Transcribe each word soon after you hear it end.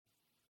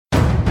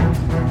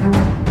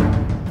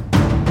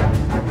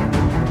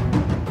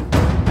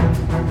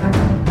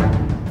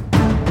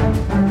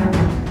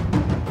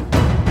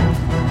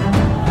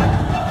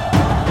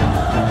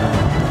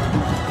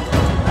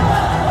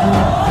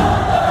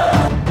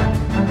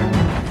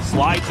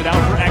Slides it out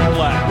for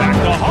Ekblad. Back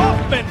to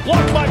Hoffman.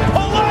 Blocked by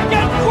Pulock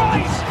and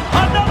Price.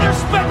 Another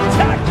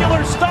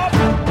spectacular stop.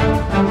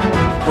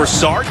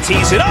 Brassard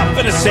tees it up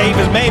and a save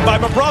is made by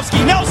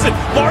Bobrovsky. Nelson.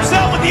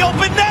 Barzal with the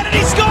open net and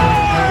he scores!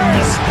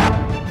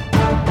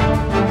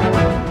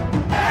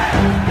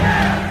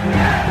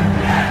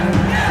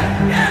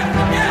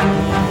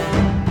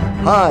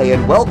 Hi,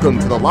 and welcome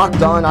to the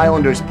Locked On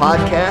Islanders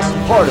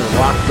podcast, part of the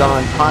Locked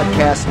On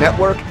Podcast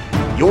Network,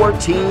 your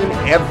team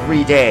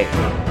every day.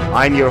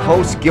 I'm your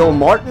host, Gil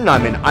Martin.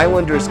 I'm an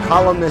Islanders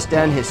columnist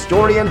and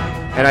historian,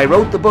 and I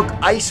wrote the book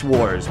Ice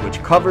Wars,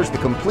 which covers the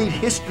complete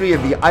history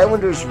of the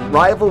Islanders'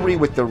 rivalry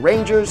with the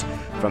Rangers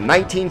from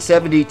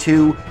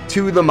 1972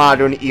 to the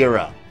modern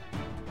era.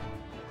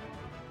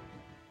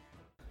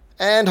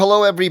 And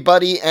hello,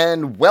 everybody,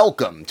 and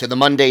welcome to the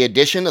Monday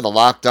edition of the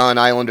Locked On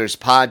Islanders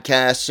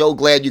podcast. So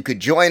glad you could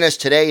join us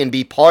today and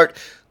be part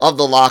of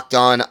the Locked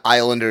On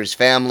Islanders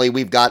family.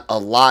 We've got a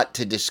lot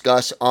to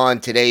discuss on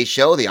today's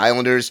show. The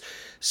Islanders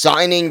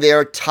signing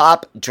their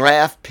top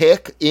draft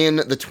pick in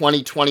the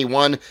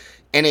 2021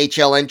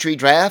 NHL entry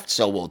draft,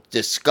 so we'll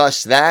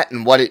discuss that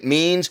and what it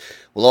means.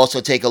 We'll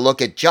also take a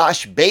look at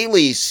Josh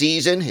Bailey's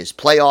season, his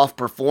playoff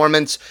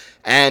performance,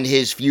 and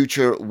his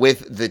future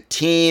with the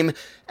team.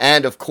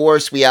 And, of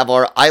course, we have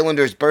our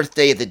Islanders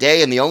birthday of the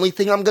day, and the only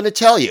thing I'm going to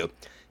tell you,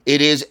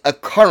 it is a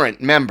current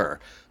member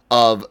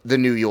of the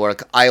New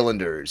York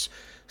Islanders.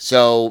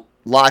 So,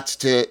 lots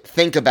to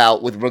think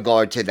about with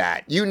regard to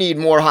that. You need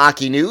more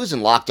hockey news,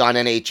 and Locked On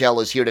NHL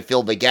is here to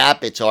fill the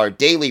gap. It's our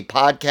daily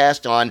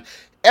podcast on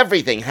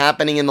everything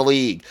happening in the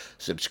league.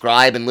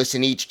 Subscribe and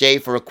listen each day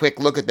for a quick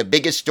look at the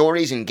biggest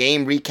stories and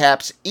game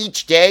recaps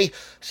each day.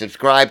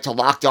 Subscribe to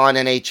Locked On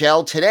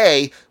NHL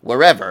today,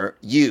 wherever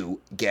you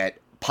get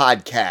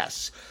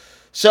podcasts.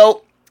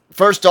 So,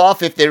 first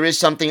off, if there is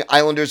something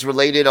Islanders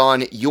related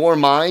on your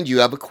mind, you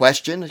have a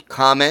question, a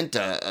comment,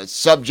 a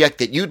subject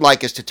that you'd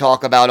like us to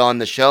talk about on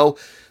the show,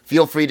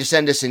 feel free to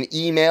send us an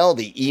email.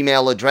 The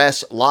email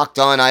address,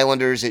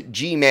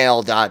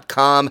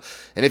 lockedonislanders@gmail.com.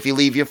 And if you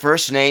leave your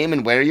first name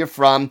and where you're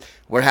from,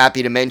 we're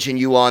happy to mention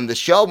you on the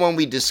show when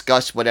we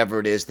discuss whatever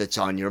it is that's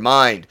on your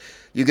mind.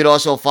 You could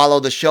also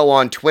follow the show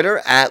on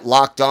Twitter at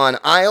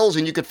LockedOnIsles,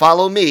 and you could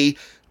follow me,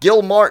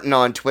 Gil Martin,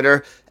 on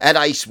Twitter at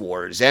Ice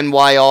Wars,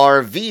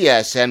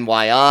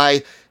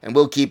 NYRVSNYI, and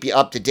we'll keep you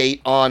up to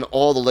date on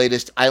all the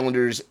latest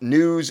Islanders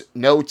news,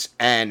 notes,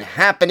 and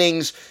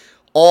happenings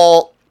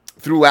all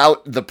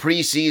throughout the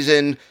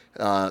preseason,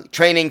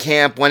 training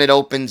camp when it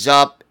opens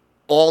up,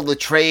 all the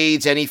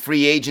trades, any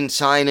free agent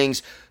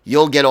signings.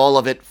 You'll get all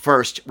of it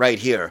first right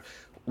here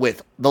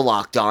with the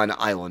Locked On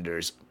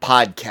Islanders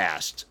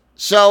podcast.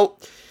 So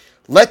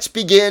let's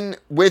begin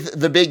with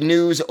the big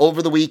news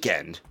over the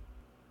weekend.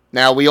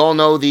 Now, we all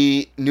know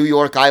the New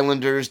York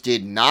Islanders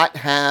did not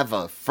have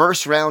a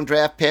first-round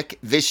draft pick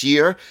this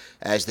year,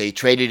 as they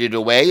traded it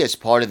away as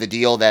part of the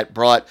deal that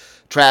brought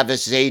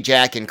Travis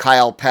Zajac and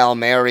Kyle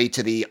Palmieri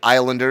to the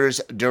Islanders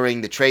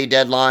during the trade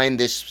deadline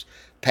this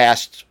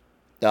past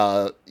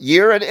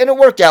year. And it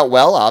worked out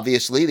well,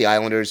 obviously. The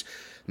Islanders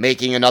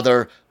making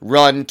another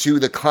run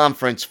to the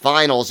conference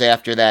finals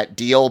after that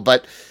deal.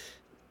 But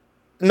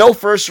no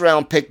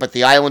first-round pick, but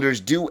the Islanders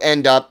do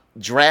end up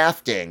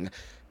drafting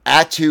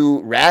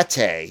Aatu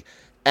Raty,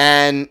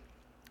 and,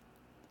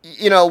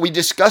 you know, we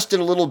discussed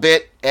it a little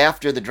bit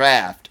after the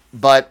draft,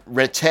 but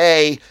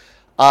Raty,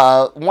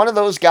 one of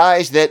those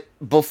guys that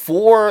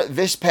before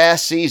this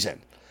past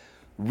season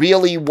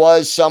really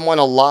was someone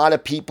a lot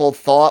of people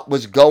thought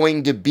was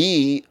going to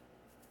be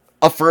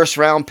a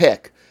first-round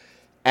pick,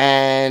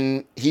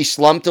 and he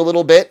slumped a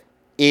little bit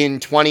in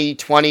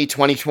 2020,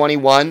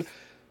 2021,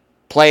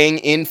 playing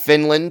in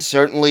Finland.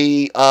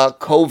 Certainly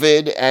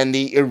COVID and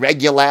the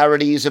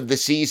irregularities of the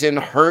season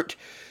hurt.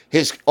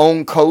 His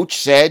own coach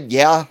said,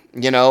 the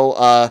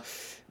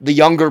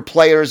younger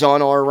players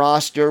on our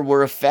roster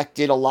were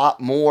affected a lot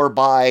more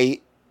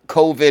by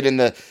COVID and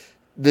the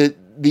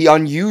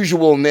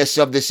unusualness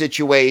of the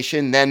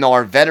situation than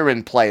our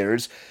veteran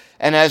players.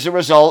 And as a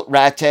result,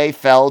 Raty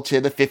fell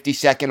to the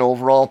 52nd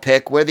overall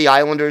pick, where the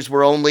Islanders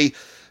were only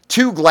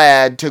too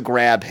glad to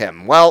grab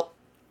him. Well,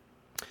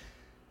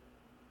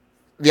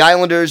 the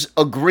Islanders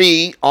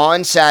agree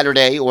on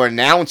Saturday, or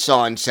announce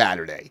on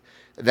Saturday,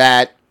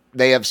 that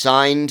they have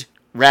signed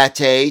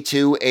Raty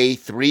to a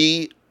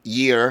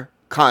 3-year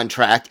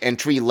contract,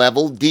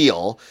 entry-level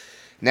deal.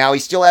 Now, he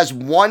still has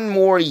one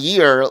more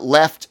year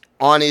left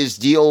on his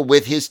deal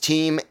with his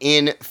team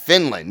in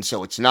Finland,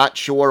 so it's not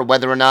sure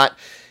whether or not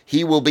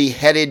he will be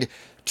headed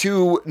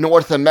to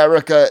North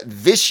America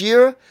this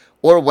year,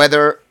 or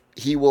whether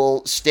he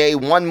will stay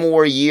one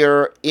more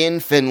year in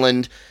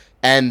Finland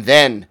and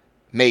then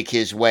make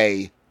his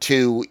way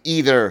to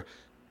either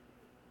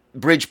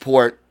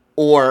Bridgeport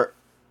or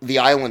the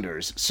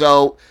Islanders.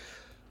 So,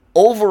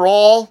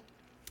 overall,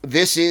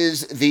 this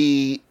is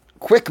the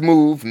quick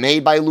move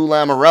made by Lou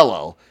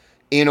Lamoriello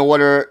in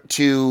order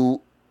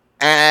to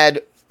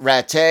add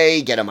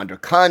Raty, get him under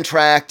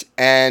contract,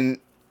 and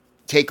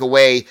take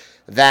away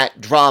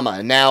that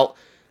drama. Now,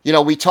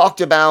 we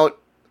talked about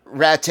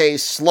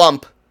Raty's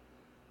slump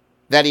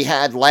that he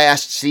had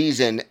last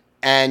season,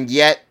 and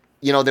yet,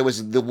 there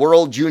was the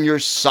World Junior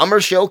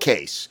Summer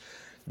Showcase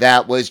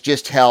that was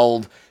just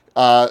held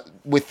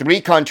with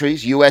 3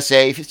 countries,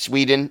 USA,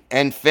 Sweden,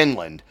 and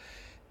Finland.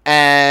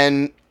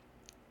 And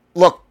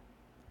look,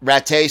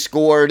 Rattay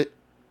scored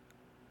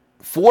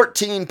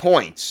 14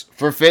 points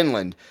for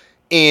Finland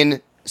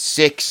in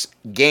 6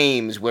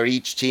 games, where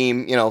each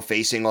team,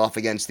 facing off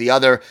against the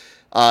other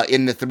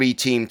in the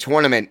 3-team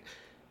tournament.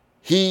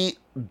 He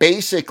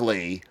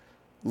basically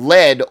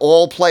led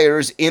all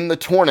players in the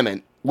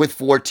tournament with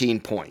 14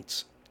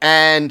 points.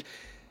 And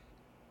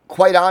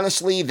quite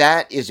honestly,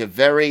 that is a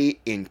very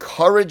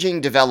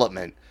encouraging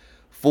development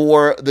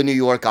for the New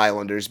York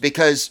Islanders,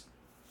 because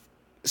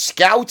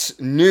scouts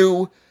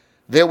knew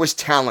there was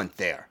talent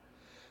there,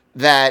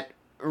 that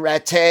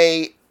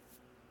Rattay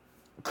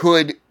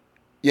could,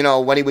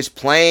 when he was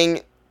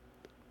playing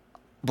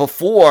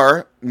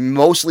before,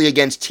 mostly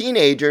against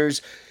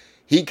teenagers,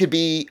 he could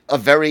be a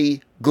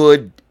very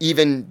good,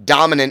 even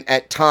dominant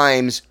at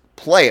times,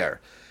 player.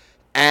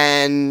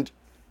 And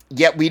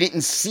yet we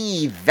didn't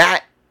see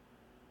that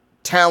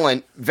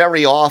talent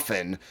very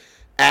often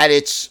at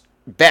its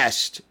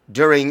best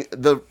during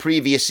the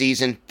previous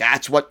season.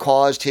 That's what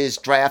caused his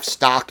draft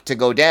stock to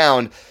go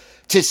down.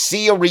 To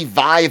see a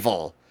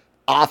revival,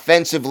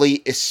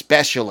 offensively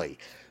especially,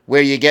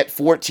 where you get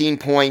 14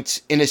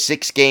 points in a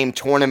 6-game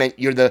tournament,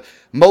 you're the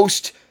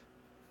most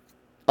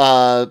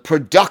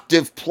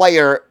productive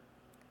player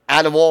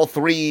out of all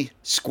 3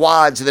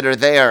 squads that are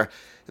there,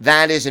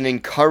 that is an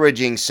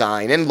encouraging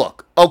sign. And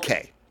look,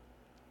 okay,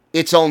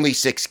 it's only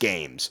 6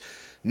 games.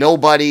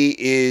 Nobody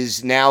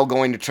is now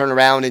going to turn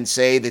around and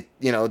say that,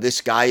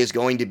 this guy is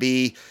going to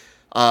be,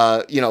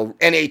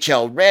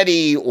 NHL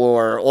ready,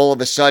 or all of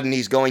a sudden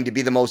he's going to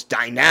be the most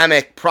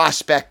dynamic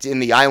prospect in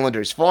the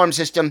Islanders farm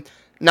system.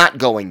 Not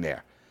going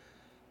there.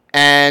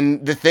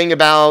 And the thing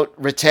about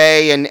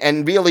Rattay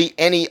and really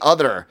any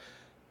other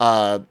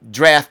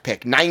draft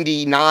pick,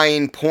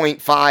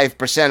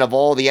 99.5% of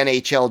all the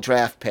NHL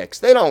draft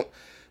picks,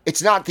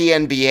 it's not the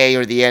NBA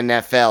or the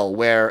NFL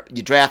where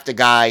you draft a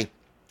guy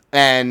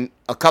and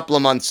a couple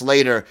of months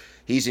later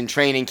he's in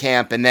training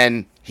camp and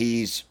then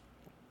he's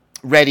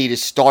ready to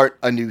start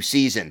a new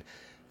season.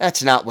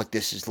 That's not what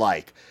this is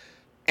like.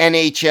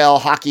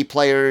 NHL hockey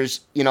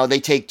players, they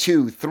take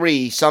 2,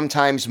 3,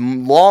 sometimes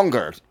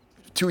longer,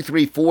 2,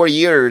 3, 4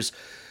 years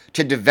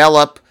to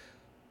develop.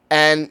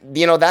 And,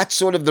 that's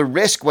sort of the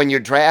risk when you're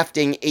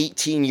drafting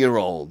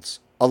 18-year-olds.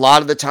 A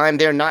lot of the time,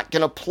 they're not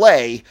going to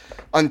play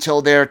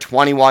until they're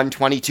 21,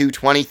 22,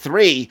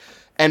 23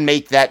 and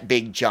make that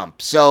big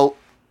jump. So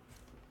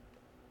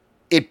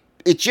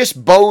it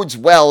just bodes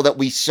well that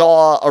we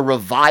saw a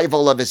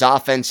revival of his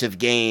offensive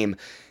game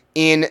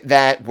in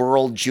that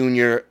World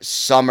Junior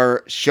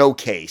Summer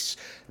Showcase.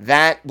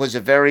 That was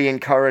a very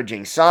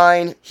encouraging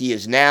sign. He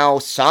is now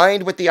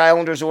signed with the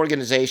Islanders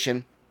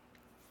organization.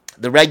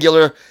 The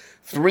regular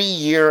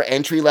 3-year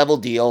entry-level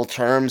deal,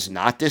 terms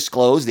not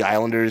disclosed. The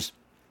Islanders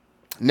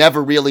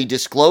never really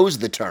disclose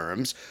the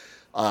terms,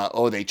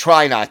 or they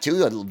try not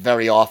to.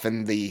 Very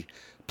often the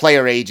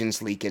player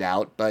agents leak it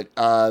out. But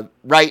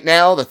right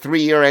now, the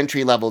 3-year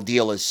entry-level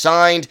deal is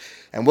signed,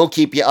 and we'll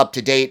keep you up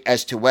to date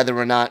as to whether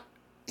or not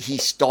he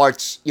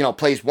starts,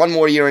 plays 1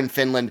 more year in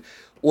Finland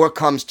or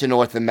comes to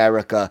North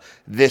America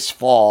this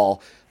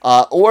fall.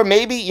 Or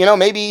maybe,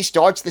 maybe he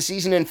starts the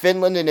season in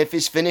Finland, and if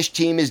his Finnish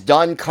team is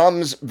done,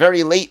 comes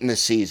very late in the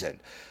season,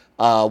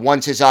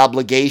 once his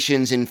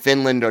obligations in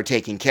Finland are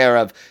taken care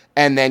of,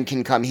 and then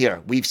can come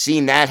here. We've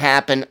seen that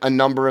happen a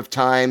number of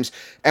times,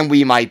 and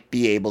we might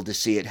be able to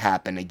see it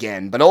happen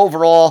again. But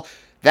overall,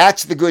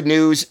 that's the good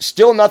news.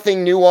 Still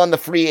nothing new on the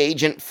free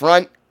agent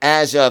front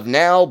as of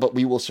now, but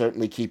we will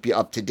certainly keep you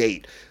up to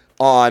date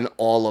on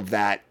all of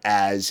that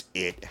as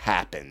it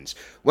happens.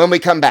 When we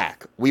come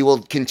back, we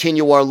will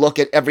continue our look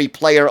at every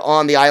player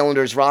on the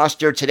Islanders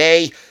roster.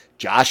 Today,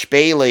 Josh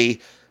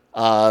Bailey,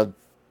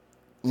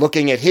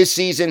 looking at his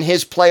season,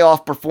 his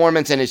playoff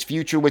performance, and his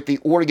future with the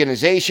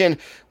organization.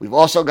 We've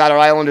also got our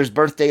Islanders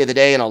birthday of the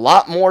day and a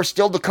lot more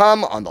still to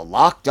come on the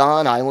Locked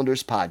On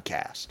Islanders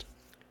podcast.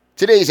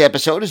 Today's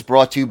episode is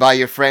brought to you by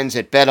your friends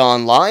at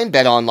BetOnline.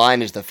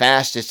 BetOnline is the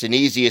fastest and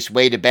easiest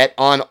way to bet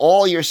on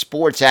all your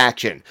sports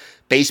action.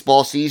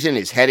 Baseball season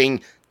is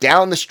heading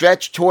down the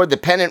stretch toward the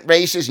pennant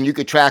races, and you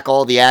could track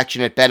all the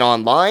action at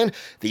BetOnline.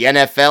 The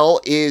NFL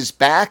is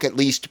back, at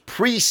least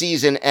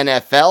preseason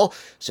NFL,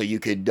 so you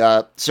could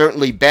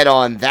certainly bet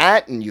on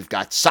that. And you've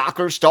got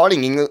soccer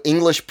starting,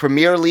 English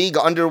Premier League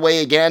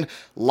underway again.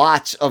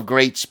 Lots of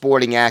great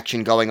sporting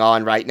action going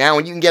on right now,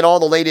 and you can get all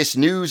the latest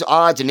news,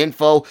 odds, and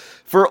info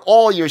for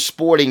all your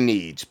sporting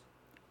needs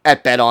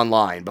at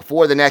BetOnline.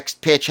 Before the next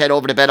pitch, head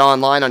over to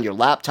BetOnline on your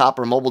laptop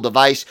or mobile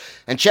device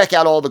and check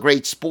out all the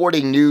great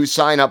sporting news,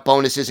 sign-up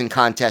bonuses, and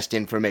contest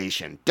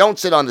information. Don't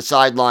sit on the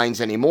sidelines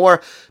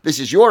anymore. This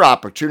is your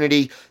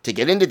opportunity to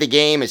get into the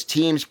game as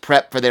teams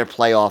prep for their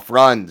playoff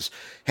runs.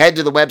 Head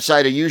to the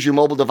website or use your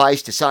mobile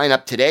device to sign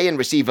up today and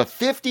receive a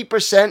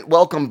 50%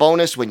 welcome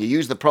bonus when you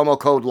use the promo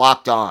code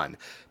LOCKEDON.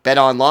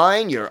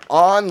 BetOnline, your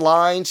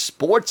online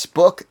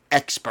sportsbook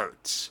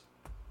experts.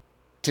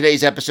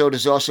 Today's episode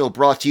is also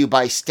brought to you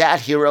by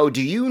Stat Hero.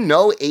 Do you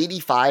know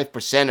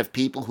 85% of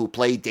people who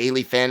play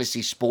daily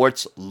fantasy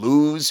sports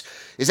lose?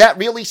 Is that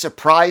really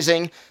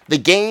surprising? The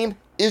game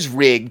is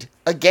rigged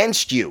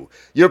against you.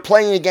 You're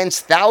playing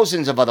against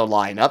thousands of other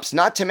lineups,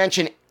 not to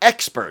mention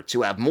experts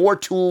who have more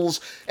tools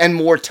and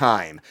more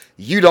time.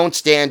 You don't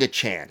stand a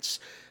chance.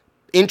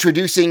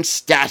 Introducing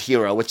Stat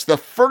Hero. It's the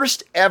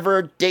first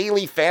ever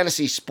daily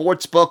fantasy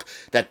sportsbook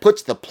that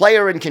puts the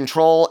player in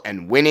control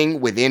and winning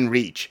within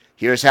reach.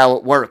 Here's how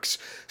it works.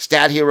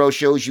 Stat Hero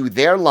shows you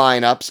their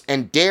lineups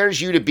and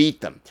dares you to beat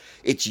them.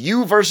 It's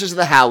you versus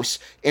the house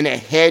in a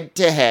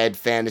head-to-head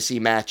fantasy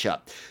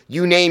matchup.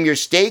 You name your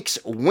stakes,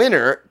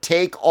 winner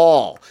take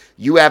all.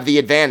 You have the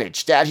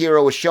advantage. Stat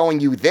Hero is showing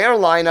you their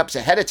lineups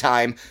ahead of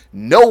time.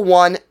 No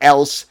one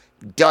else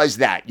does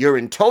that. You're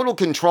in total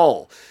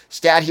control.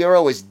 Stat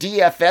Hero is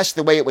DFS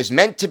the way it was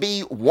meant to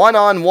be,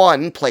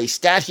 one-on-one. Play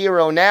Stat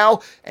Hero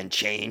now and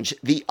change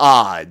the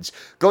odds.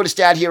 Go to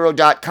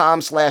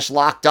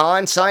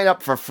stathero.com/lockedon, sign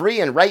up for free,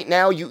 and right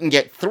now you can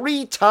get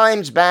 3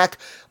 times back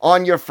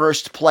on your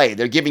first play.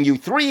 They're giving you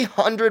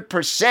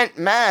 300%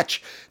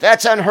 match.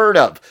 That's unheard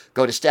of.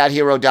 Go to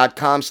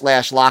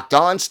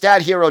stathero.com/lockedon,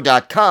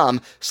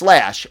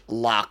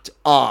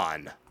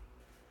 stathero.com/lockedon.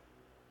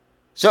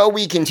 So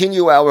we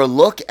continue our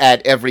look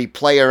at every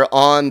player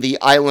on the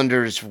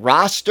Islanders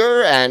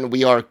roster, and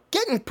we are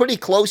getting pretty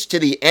close to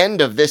the end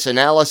of this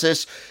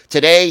analysis.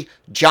 Today,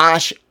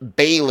 Josh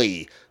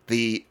Bailey,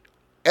 the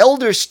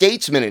elder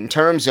statesman in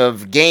terms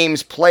of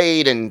games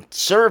played and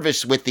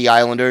service with the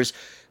Islanders.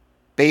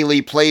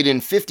 Bailey played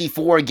in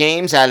 54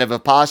 games out of a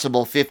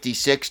possible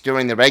 56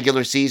 during the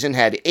regular season,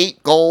 had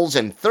 8 goals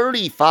and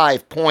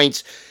 35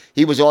 points.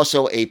 He was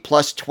also a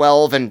plus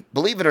 12, and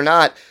believe it or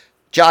not,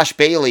 Josh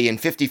Bailey in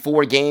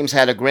 54 games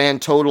had a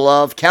grand total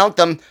of, count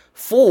them,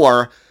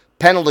 4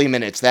 penalty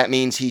minutes. That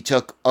means he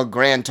took a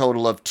grand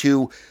total of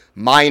 2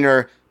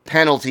 minor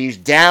penalties,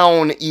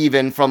 down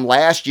even from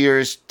last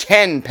year's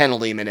 10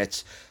 penalty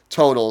minutes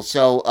total.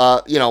 So,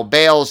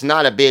 Bale's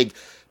not a big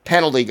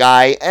penalty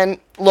guy. And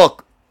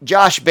look,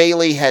 Josh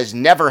Bailey has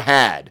never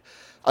had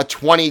a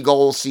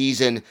 20-goal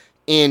season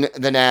in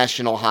the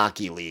National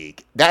Hockey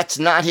League. That's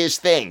not his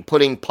thing,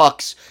 putting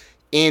pucks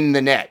in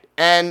the net.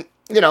 And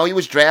he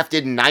was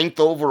drafted 9th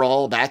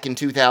overall back in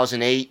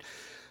 2008,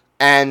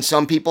 and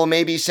some people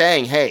may be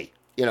saying, hey,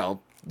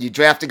 you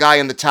draft a guy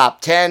in the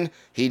top 10,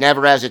 he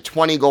never has a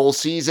 20-goal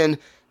season,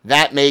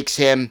 that makes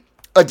him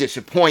a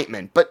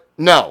disappointment. But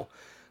no,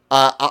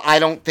 I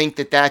don't think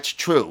that that's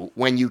true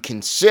when you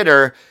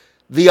consider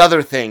the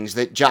other things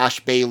that Josh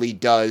Bailey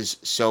does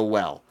so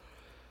well.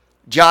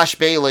 Josh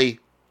Bailey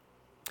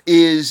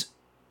is,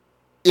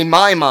 in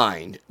my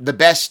mind, the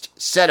best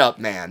setup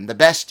man, the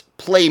best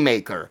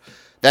playmaker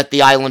that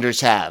the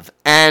Islanders have.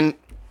 And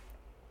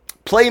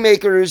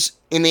playmakers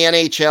in the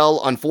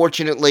NHL,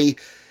 unfortunately,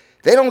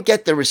 they don't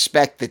get the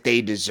respect that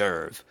they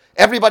deserve.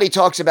 Everybody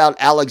talks about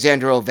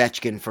Alexander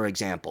Ovechkin, for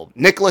example.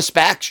 Nicholas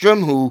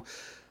Backstrom, who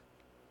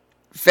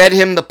fed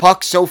him the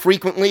puck so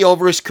frequently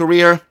over his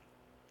career.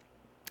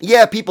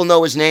 Yeah, people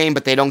know his name,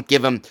 but they don't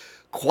give him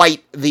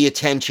quite the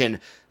attention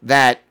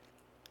that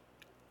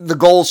the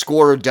goal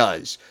scorer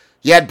does.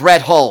 You had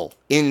Brett Hull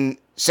in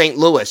St.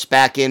 Louis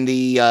back in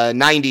the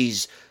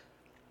 90s.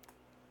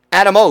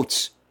 Adam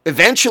Oates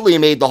eventually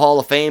made the Hall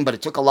of Fame, but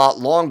it took a lot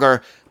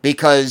longer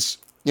because,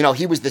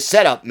 he was the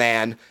setup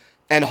man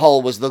and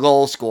Hull was the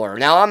goal scorer.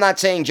 Now, I'm not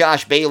saying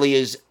Josh Bailey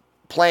is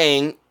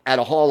playing at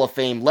a Hall of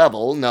Fame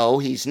level. No,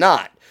 he's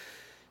not.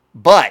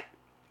 But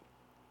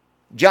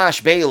Josh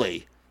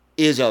Bailey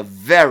is a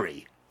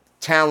very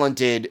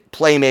talented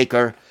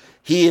playmaker.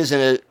 He is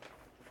a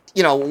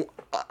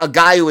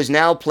guy who has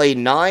now played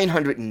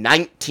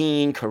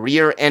 919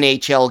 career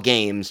NHL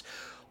games,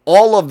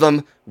 all of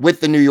them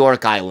with the New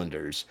York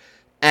Islanders.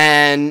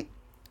 And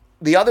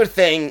the other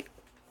thing,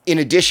 in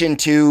addition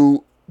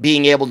to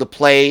being able to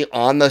play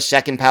on the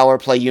second power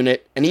play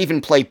unit and even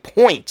play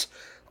point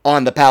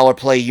on the power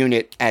play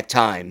unit at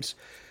times,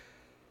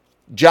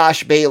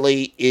 Josh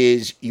Bailey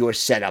is your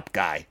setup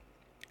guy.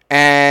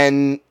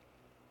 And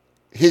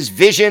his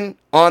vision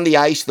on the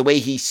ice, the way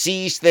he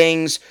sees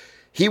things,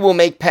 he will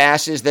make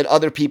passes that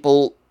other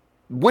people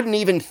wouldn't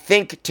even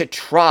think to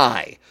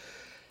try.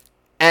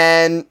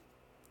 And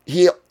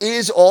he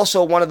is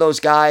also one of those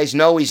guys,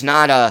 no, he's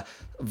not a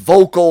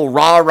vocal,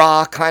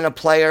 rah-rah kind of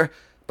player,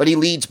 but he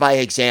leads by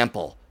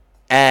example.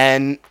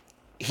 And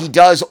he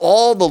does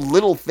all the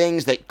little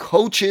things that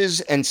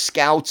coaches and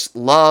scouts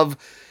love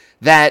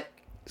that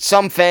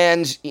some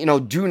fans,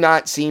 do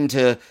not seem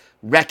to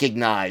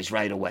recognize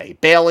right away.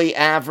 Bailey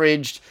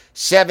averaged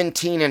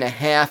 17 and a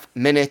half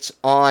minutes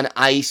on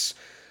ice.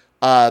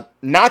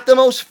 Not the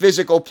most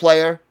physical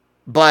player,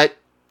 but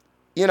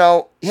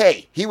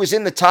hey, he was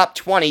in the top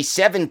 20,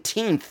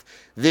 17th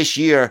this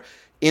year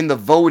in the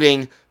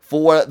voting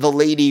for the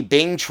Lady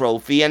Byng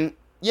Trophy. And,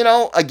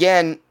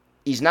 again,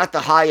 he's not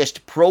the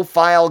highest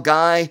profile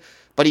guy,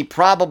 but he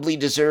probably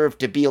deserved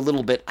to be a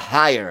little bit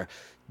higher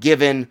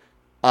given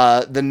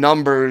the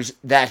numbers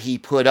that he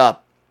put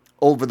up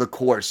over the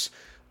course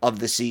of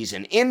the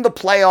season. In the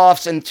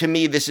playoffs, and to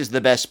me this is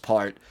the best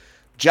part,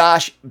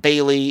 Josh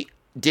Bailey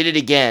did it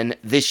again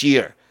this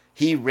year.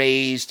 He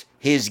raised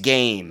his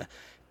game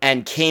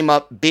and came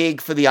up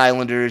big for the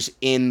Islanders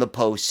in the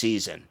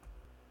postseason.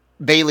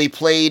 Bailey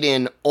played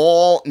in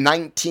all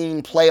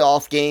 19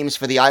 playoff games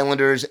for the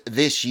Islanders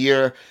this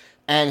year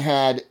and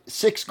had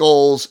 6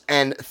 goals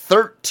and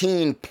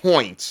 13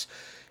 points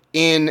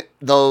in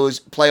those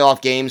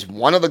playoff games.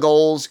 One of the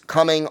goals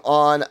coming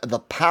on the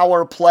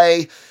power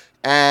play,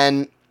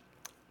 and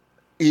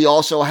he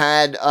also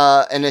had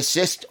an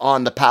assist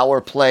on the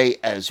power play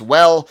as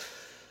well.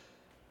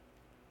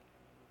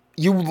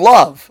 You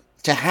love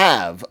to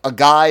have a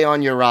guy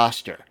on your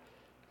roster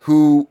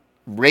who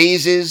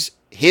raises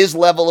his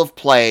level of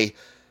play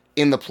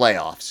in the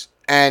playoffs.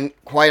 And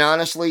quite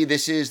honestly,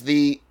 this is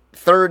the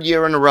 3rd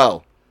year in a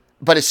row,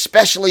 but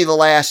especially the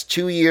last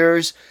 2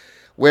 years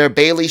where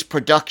Bailey's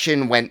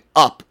production went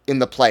up in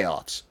the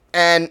playoffs.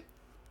 And,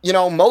 you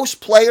know,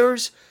 most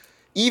players,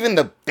 even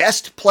the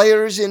best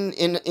players in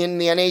the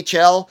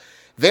NHL,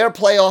 their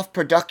playoff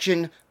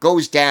production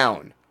goes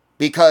down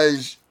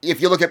because if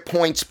you look at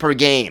points per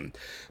game,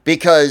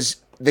 because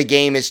the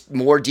game is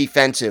more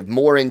defensive,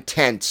 more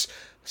intense,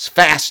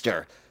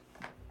 faster,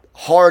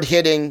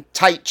 hard-hitting,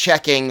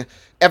 tight-checking.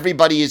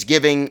 Everybody is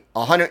giving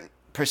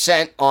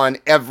 100% on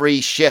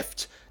every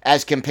shift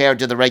as compared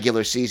to the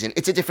regular season.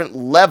 It's a different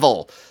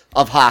level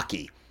of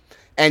hockey.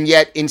 And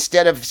yet,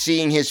 instead of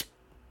seeing his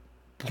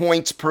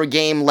points per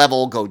game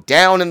level go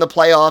down in the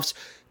playoffs,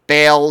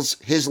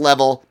 his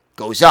level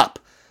goes up.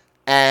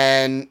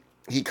 And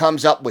he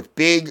comes up with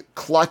big,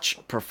 clutch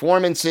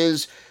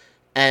performances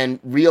and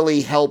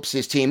really helps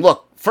his team.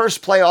 Look,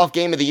 first playoff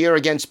game of the year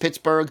against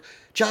Pittsburgh,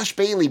 Josh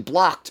Bailey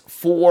blocked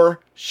 4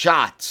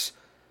 shots.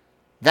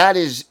 That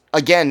is,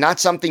 again, not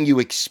something you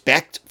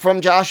expect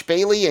from Josh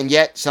Bailey, and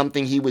yet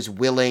something he was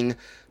willing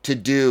to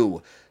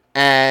do.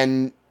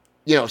 And,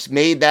 you know,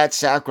 made that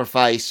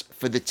sacrifice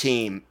for the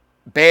team.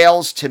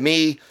 Bales, to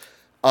me,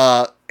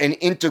 an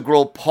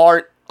integral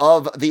part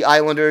of the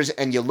Islanders,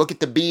 and you look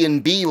at the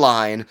B&B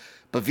line,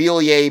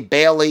 Beauvillier,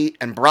 Bailey,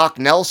 and Brock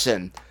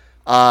Nelson.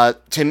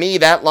 To me,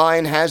 that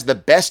line has the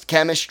best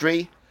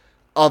chemistry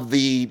of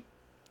the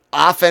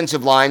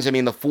offensive lines. I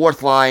mean, the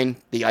 4th line,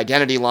 the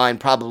identity line,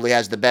 probably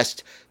has the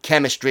best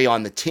chemistry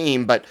on the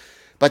team, but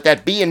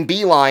that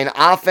B&B line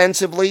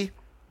offensively,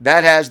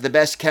 that has the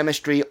best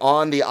chemistry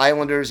on the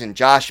Islanders, and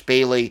Josh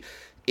Bailey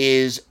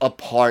is a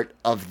part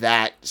of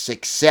that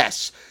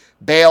success.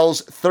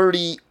 Bales,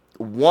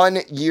 31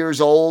 years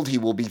old. He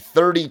will be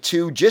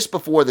 32 just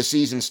before the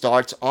season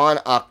starts on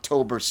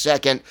October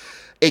 2nd.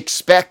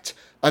 Expect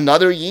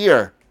another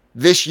year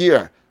this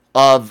year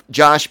of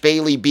Josh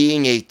Bailey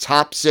being a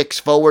top 6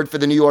 forward for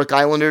the New York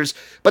Islanders.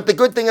 But the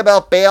good thing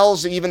about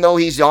Bales, even though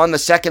he's on the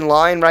 2nd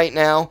line right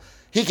now,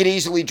 he could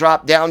easily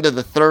drop down to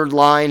the 3rd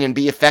line and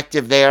be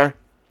effective there.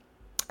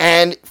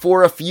 And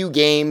for a few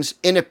games,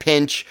 in a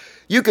pinch,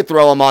 you could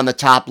throw him on the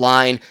top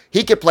line.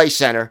 He could play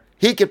center.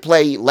 He could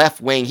play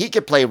left wing. He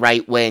could play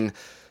right wing.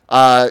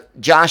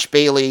 Josh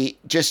Bailey,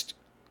 just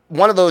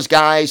one of those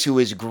guys who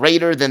is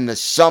greater than the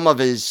sum of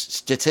his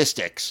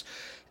statistics.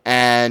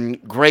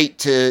 And great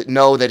to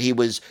know that he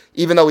was,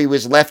 even though he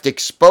was left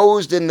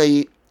exposed in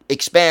the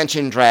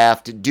expansion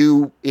draft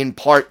due in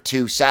part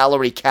to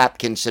salary cap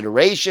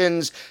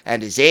considerations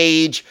and his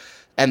age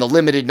and the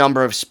limited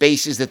number of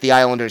spaces that the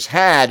Islanders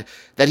had,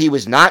 that he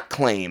was not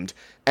claimed,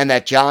 and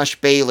that Josh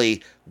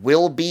Bailey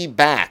will be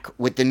back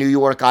with the New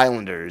York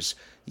Islanders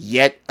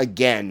yet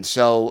again.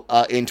 So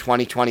in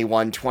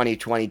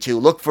 2021-2022,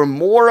 look for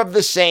more of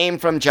the same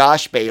from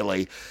Josh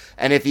Bailey.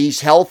 And if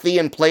he's healthy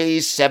and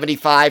plays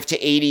 75 to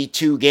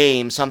 82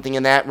 games, something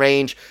in that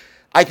range,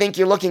 I think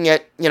you're looking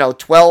at,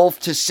 12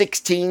 to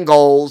 16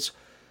 goals,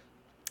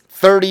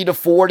 30 to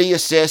 40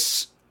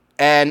 assists,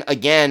 and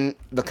again,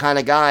 the kind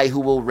of guy who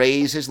will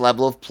raise his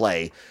level of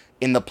play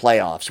in the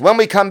playoffs. When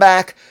we come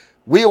back,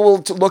 we will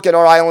look at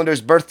our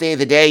Islanders' birthday of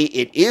the day.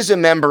 It is a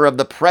member of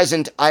the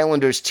present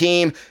Islanders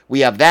team.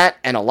 We have that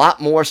and a lot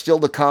more still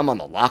to come on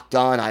the Locked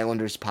On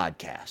Islanders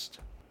podcast.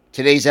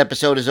 Today's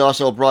episode is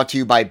also brought to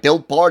you by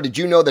Built Bar. Did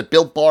you know that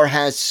Built Bar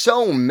has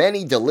so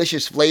many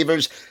delicious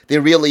flavors? There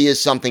really is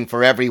something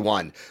for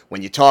everyone.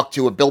 When you talk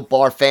to a Built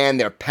Bar fan,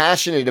 they're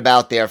passionate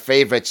about their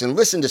favorites, and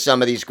listen to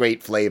some of these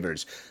great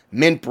flavors.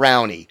 Mint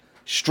brownie,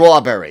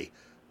 strawberry,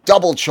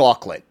 double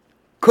chocolate,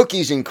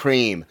 cookies and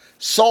cream,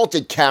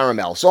 salted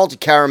caramel. Salted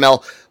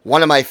caramel,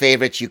 one of my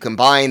favorites. You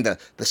combine the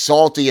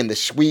salty and the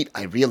sweet.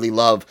 I really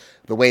love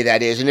the way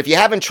that is. And if you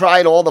haven't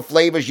tried all the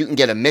flavors, you can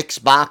get a mix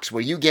box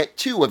where you get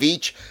 2 of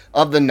each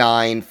of the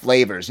 9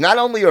 flavors. Not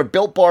only are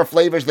Built Bar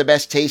flavors the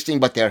best tasting,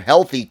 but they're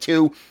healthy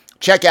too.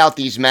 Check out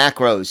these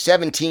macros,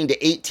 17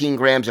 to 18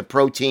 grams of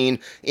protein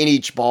in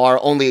each bar,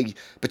 only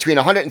between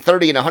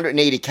 130 and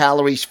 180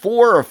 calories,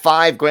 4 or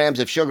 5 grams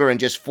of sugar, and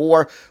just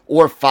 4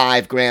 or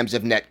 5 grams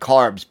of net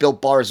carbs.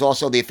 Built Bar is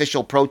also the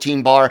official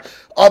protein bar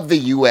of the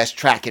U.S.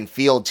 track and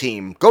field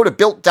team. Go to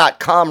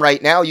Built.com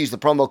right now, use the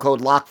promo code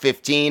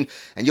LOCK15,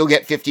 and you'll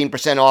get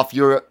 15% off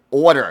your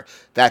order.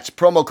 That's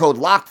promo code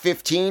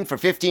LOCK15 for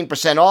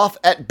 15% off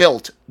at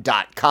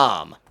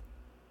Built.com.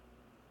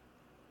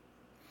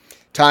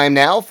 Time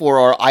now for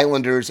our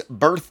Islanders'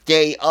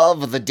 birthday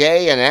of the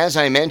day, and as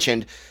I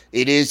mentioned,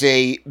 it is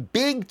a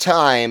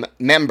big-time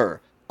member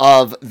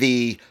of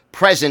the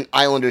present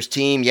Islanders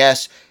team.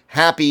 Yes,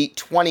 happy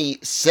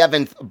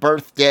 27th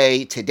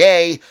birthday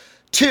today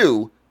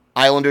to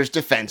Islanders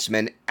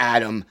defenseman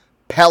Adam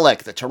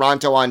Pelech, the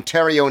Toronto,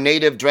 Ontario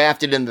native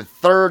drafted in the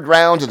third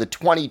round of the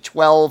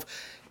 2012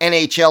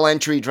 NHL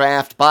entry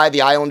draft by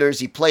the Islanders.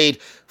 He played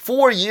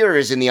 4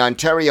 years in the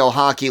Ontario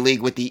Hockey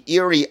League with the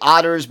Erie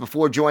Otters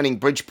before joining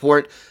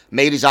Bridgeport,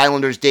 made his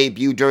Islanders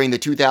debut during the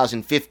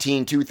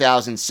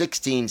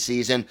 2015-2016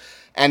 season,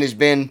 and has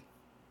been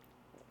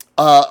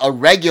a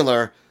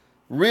regular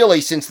really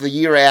since the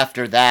year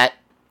after that.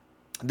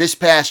 This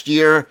past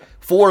year,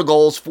 4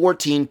 goals,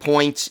 14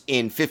 points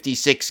in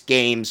 56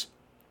 games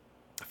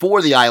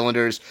for the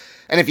Islanders.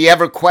 And if you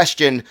ever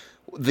question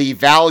the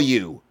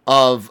value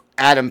of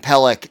Adam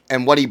Pelech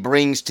and what he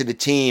brings to the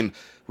team,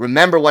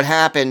 remember what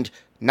happened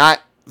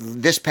not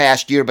this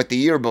past year, but the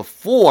year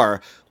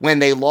before, when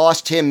they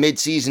lost him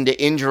midseason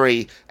to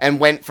injury and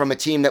went from a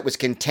team that was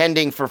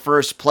contending for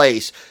first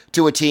place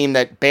to a team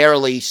that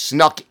barely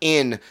snuck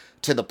in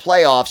to the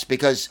playoffs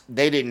because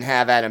they didn't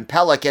have Adam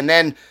Pelech. And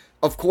then,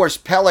 of course,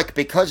 Pelech,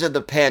 because of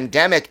the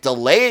pandemic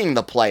delaying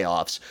the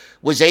playoffs,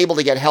 was able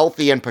to get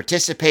healthy and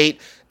participate,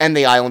 and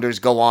the Islanders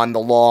go on the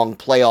long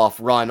playoff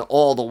run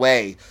all the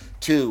way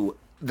to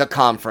the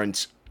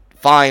conference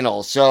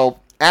final. So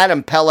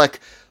Adam Pelech,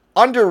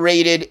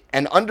 underrated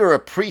and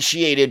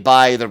underappreciated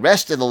by the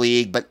rest of the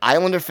league, but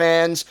Islander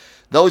fans,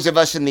 those of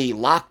us in the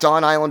Locked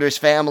On Islanders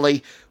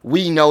family,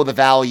 we know the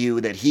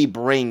value that he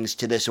brings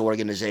to this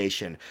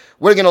organization.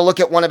 We're going to look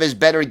at one of his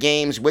better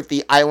games with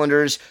the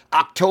Islanders,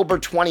 October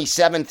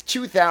 27th,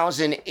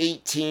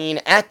 2018,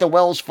 at the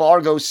Wells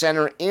Fargo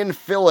Center in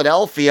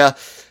Philadelphia.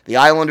 The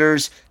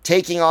Islanders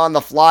taking on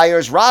the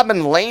Flyers.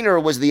 Robin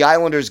Lehner was the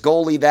Islanders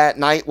goalie that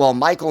night, while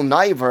Michael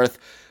Neuwirth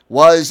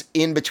was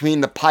in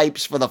between the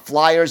pipes for the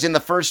Flyers. In the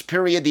first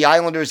period, the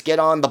Islanders get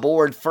on the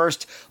board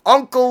first.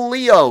 Uncle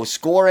Leo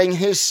scoring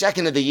his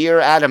second of the year.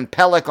 Adam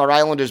Pelech, our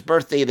Islanders'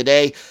 birthday of the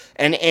day,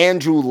 and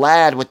Andrew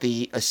Ladd with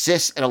the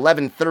assist at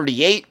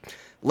 11:38.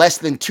 Less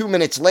than 2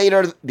 minutes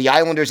later, the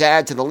Islanders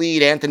add to the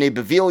lead. Anthony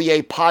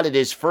Beauvillier potted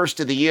his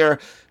first of the year.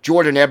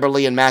 Jordan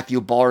Eberle and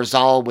Matthew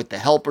Barzal with the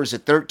helpers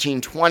at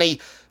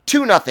 13:20.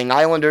 2-0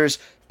 Islanders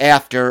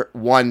after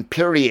one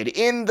period.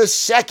 In the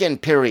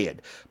second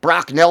period,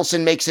 Brock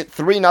Nelson makes it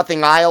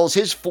 3-0 Isles,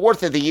 his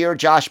fourth of the year.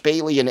 Josh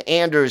Bailey and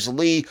Anders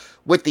Lee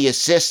with the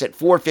assists at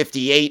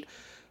 4:58.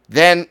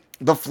 Then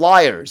the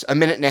Flyers, a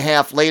minute and a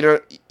half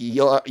later,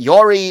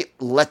 Jori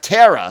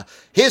Lehtera,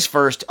 his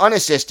first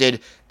unassisted,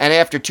 and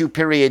after 2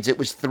 periods, it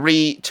was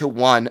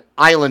 3-1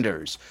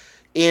 Islanders.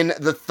 In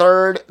the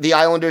third, the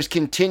Islanders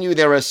continue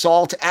their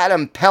assault.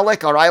 Adam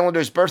Pelech, our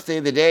Islanders' birthday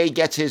of the day,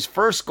 gets his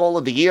first goal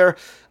of the year.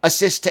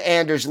 Assist to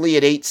Anders Lee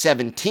at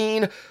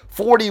 8:17.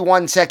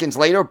 41 seconds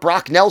later,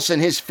 Brock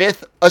Nelson, his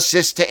fifth.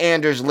 Assist to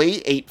Anders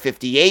Lee,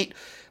 8:58.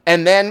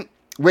 And then,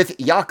 with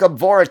Jakub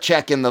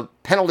Voracek in the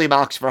penalty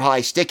box for high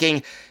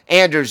sticking,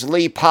 Anders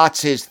Lee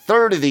pots his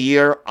third of the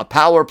year, a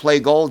power play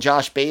goal.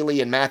 Josh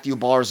Bailey and Matthew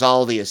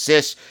Barzal the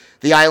assists.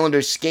 The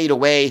Islanders skate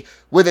away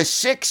with a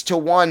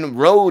 6-1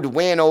 road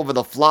win over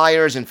the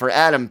Flyers. And for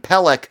Adam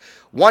Pelech,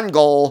 1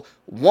 goal,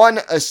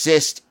 1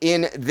 assist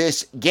in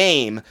this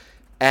game.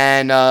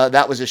 And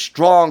that was a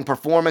strong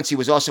performance. He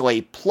was also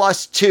a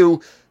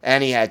 +2,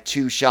 and he had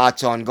 2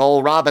 shots on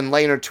goal. Robin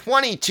Lehner,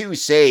 22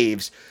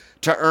 saves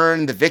to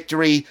earn the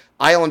victory.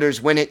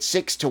 Islanders win it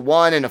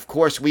 6-1. And of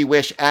course, we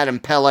wish Adam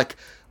Pelech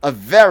a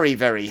very,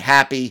 very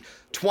happy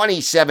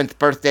 27th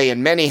birthday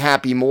and many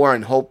happy more,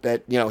 and hope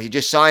that, he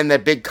just signed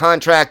that big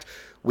contract.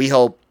 We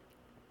hope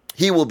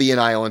he will be an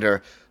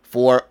Islander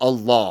for a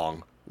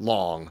long,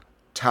 long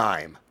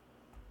time.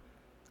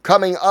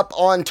 Coming up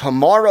on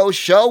tomorrow's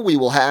show, we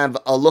will have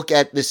a look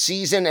at the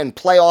season and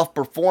playoff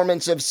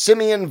performance of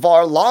Semyon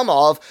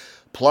Varlamov,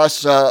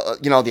 plus,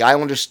 the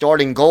Islanders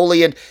starting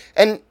goalie.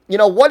 And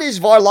what is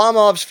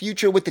Varlamov's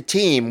future with the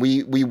team?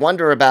 We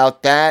wonder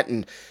about that,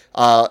 and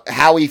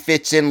how he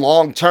fits in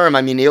long term.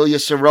 I mean, Ilya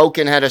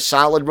Sorokin had a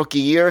solid rookie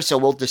year, so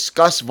we'll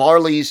discuss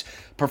Varley's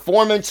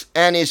performance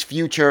and his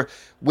future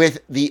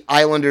with the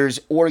Islanders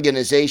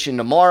organization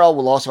tomorrow.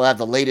 We'll also have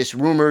the latest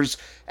rumors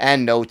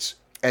and notes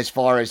as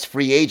far as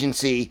free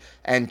agency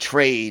and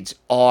trades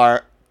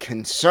are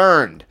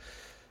concerned.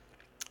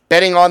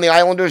 Betting on the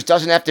Islanders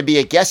doesn't have to be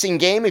a guessing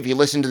game. If you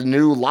listen to the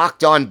new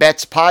Locked On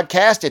Bets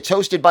podcast, it's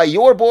hosted by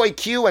your boy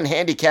Q and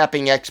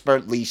handicapping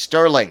expert Lee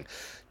Sterling.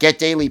 Get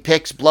daily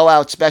picks,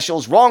 blowout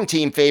specials, wrong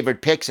team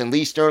favorite picks, and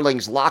Lee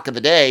Sterling's lock of the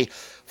day.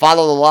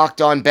 Follow the Locked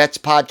On Bets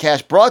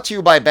podcast, brought to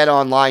you by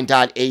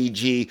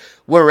betonline.ag,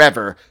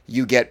 wherever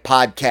you get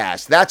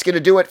podcasts. That's going to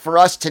do it for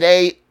us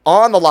today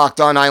on the Locked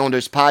On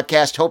Islanders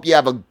podcast. Hope you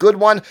have a good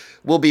one.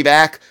 We'll be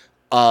back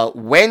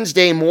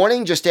Wednesday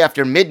morning, just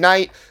after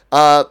midnight,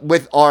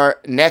 with our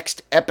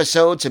next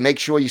episode. So make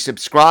sure you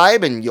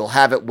subscribe, and you'll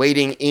have it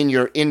waiting in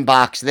your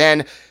inbox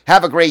then.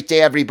 Have a great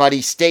day,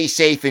 everybody. Stay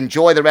safe.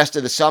 Enjoy the rest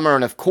of the summer.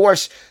 And, of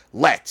course,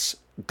 let's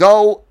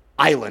go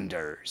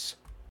Islanders.